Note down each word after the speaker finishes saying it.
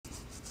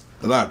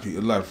A lot of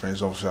people, a lot of French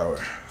don't shower.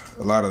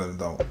 A lot of them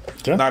don't.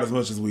 Yeah. Not as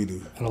much as we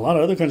do. In a lot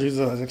of other countries,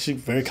 it's actually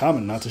very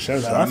common not to shower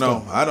that I often.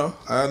 know.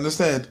 I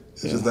understand.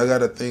 It's just I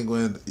got a thing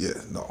when,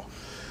 no.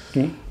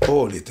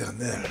 Oh,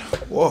 l'éternel.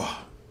 Whoa.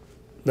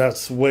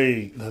 That's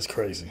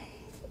crazy.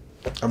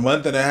 A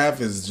month and a half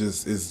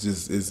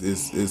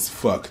is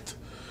fucked.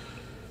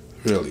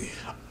 Really.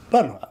 But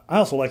I don't know. I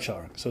also like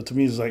showering. So to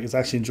me, it's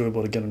actually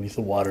enjoyable to get underneath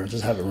the water and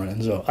just have it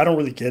run. So I don't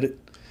really get it.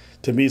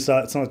 To me, it's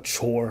not a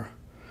chore.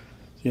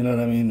 You know what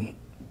I mean?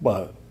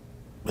 But,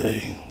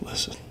 hey,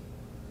 listen.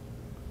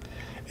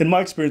 In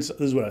my experience, this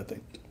is what I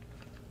think.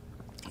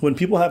 When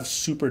people have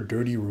super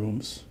dirty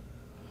rooms,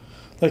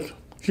 like,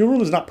 if your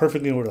room is not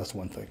perfectly in order, that's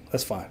one thing.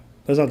 That's fine.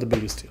 That's not the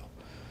biggest deal.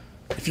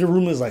 If your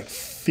room is, like,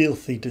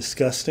 filthy,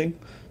 disgusting,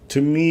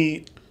 to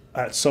me,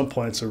 at some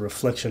point, it's a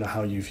reflection of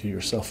how you view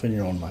yourself in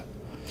your own mind.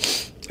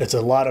 It's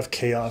a lot of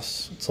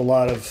chaos. It's a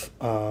lot of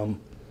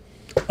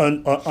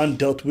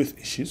undealt with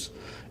issues.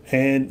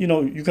 And, you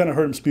know, you kind of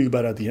heard him speak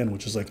about it at the end,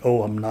 which is like,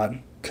 oh, I'm not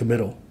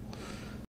committal.